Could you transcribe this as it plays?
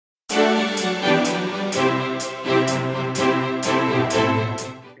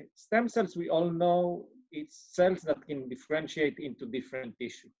stem cells, we all know it's cells that can differentiate into different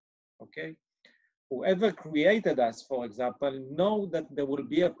tissue, okay? Whoever created us, for example, know that there will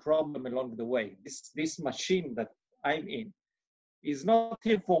be a problem along the way. This machine that I'm in is not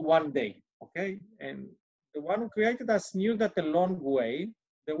here for one day, okay? And the one who created us knew that along the way,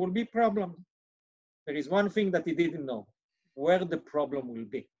 there will be problems. There is one thing that he didn't know, where the problem will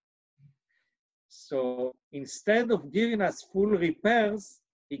be. So instead of giving us full repairs,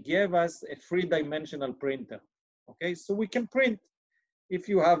 he gave us a 3-dimensional printer, okay? So we can print. If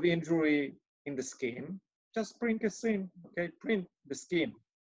you have injury in the skin, just print a skin, okay? Print the skin.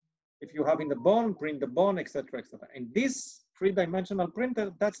 If you have in the bone, print the bone, etc., etc. And this 3-dimensional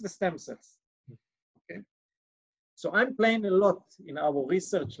printer, that's the stem cells, okay? So I'm playing a lot in our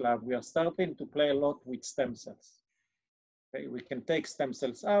research lab. We are starting to play a lot with stem cells. Okay, we can take stem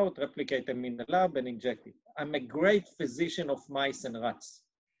cells out, replicate them in the lab, and inject it. I'm a great physician of mice and rats.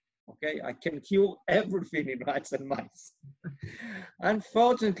 Okay, I can cure everything in rats and mice.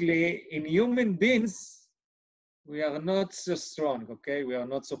 Unfortunately, in human beings, we are not so strong, okay? We are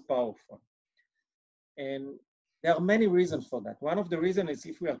not so powerful. And there are many reasons for that. One of the reasons is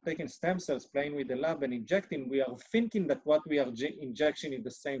if we are taking stem cells, playing with the lab and injecting, we are thinking that what we are injecting is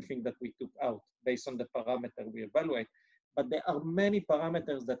the same thing that we took out based on the parameter we evaluate. But there are many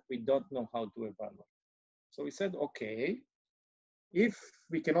parameters that we don't know how to evaluate. So we said, okay, if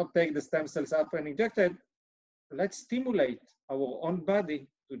we cannot take the stem cells out and inject it, let's stimulate our own body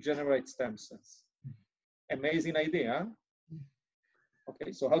to generate stem cells. Amazing idea, huh?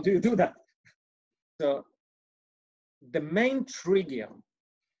 Okay, so how do you do that? So the main trigger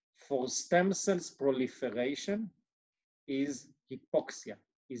for stem cells proliferation is hypoxia,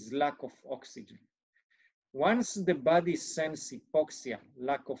 is lack of oxygen. Once the body senses hypoxia,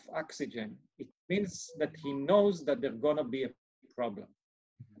 lack of oxygen, it means that he knows that there's gonna be a problem.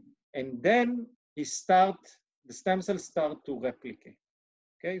 And then the stem cells start to replicate.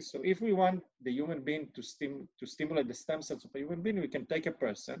 Okay, so if we want the human being to stimulate the stem cells of a human being, we can take a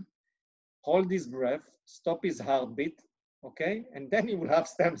person, hold his breath, stop his heartbeat, okay, and then he will have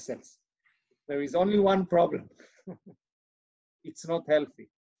stem cells. There is only one problem. It's not healthy.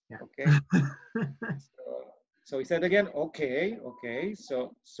 Okay. So he said again, okay.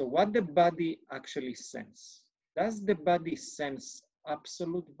 So what the body actually sense? Does the body sense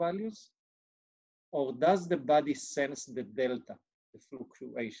absolute values, or does the body sense the delta, the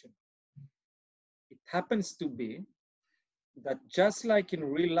fluctuation? It happens to be that just like in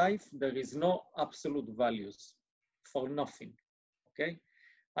real life, there is no absolute values for nothing. Okay.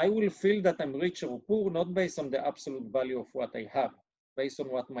 I will feel that I'm rich or poor not based on the absolute value of what I have, based on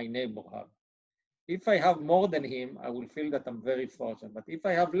what my neighbor have. If I have more than him, I will feel that I'm very fortunate. But if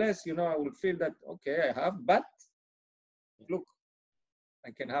I have less, I will feel that, okay, I have, but look,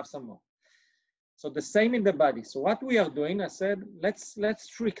 I can have some more. So the same in the body. So what we are doing, I said, let's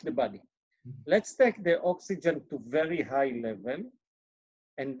trick the body. Let's take the oxygen to very high level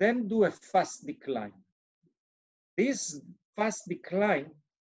and then do a fast decline. This fast decline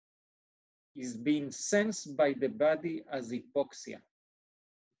is being sensed by the body as hypoxia,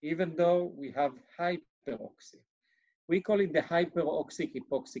 even though we have hyperoxia. We call it the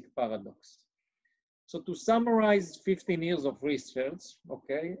hyperoxic-hypoxic paradox. So to summarize 15 years of research,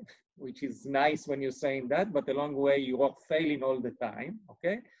 okay, which is nice when you're saying that, but along the way you are failing all the time,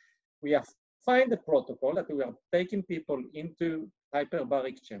 okay? We have find a protocol that we are taking people into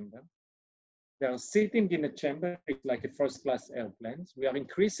hyperbaric chamber. They are sitting in a chamber, it's like a first-class airplanes. We are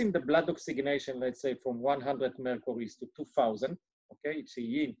increasing the blood oxygenation, let's say from 100 mercuries to 2000, okay? It's a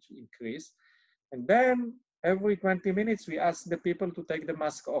huge increase. And then every 20 minutes, we ask the people to take the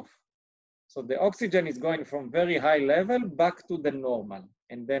mask off. So the oxygen is going from very high level back to the normal.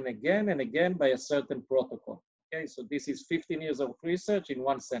 And then again and again by a certain protocol. Okay, so this is 15 years of research in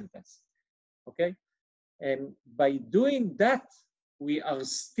one sentence. Okay, and by doing that, we are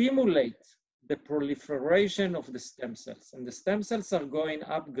stimulate the proliferation of the stem cells. And the stem cells are going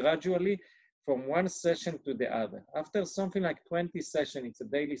up gradually from one session to the other. After something like 20 sessions, it's a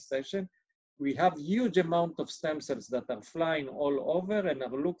daily session, we have huge amount of stem cells that are flying all over and are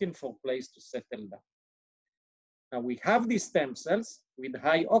looking for a place to settle down. Now we have these stem cells with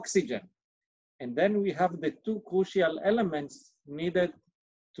high oxygen, and then we have the two crucial elements needed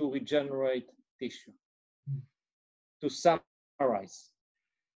to regenerate tissue. To summarize,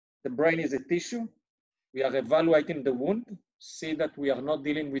 the brain is a tissue. We are evaluating the wound, see that we are not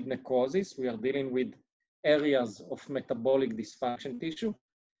dealing with necrosis, we are dealing with areas of metabolic dysfunction tissue.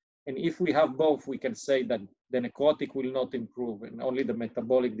 And if we have both, we can say that the necrotic will not improve and only the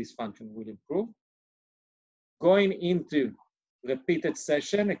metabolic dysfunction will improve. Going into repeated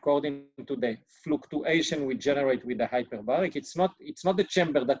session according to the fluctuation we generate with the hyperbaric. It's not the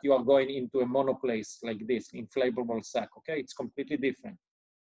chamber that you are going into a monoplace like this, inflatable sac, okay? It's completely different.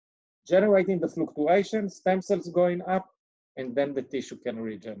 Generating the fluctuation, stem cells going up, and then the tissue can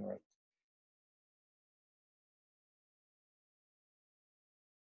regenerate.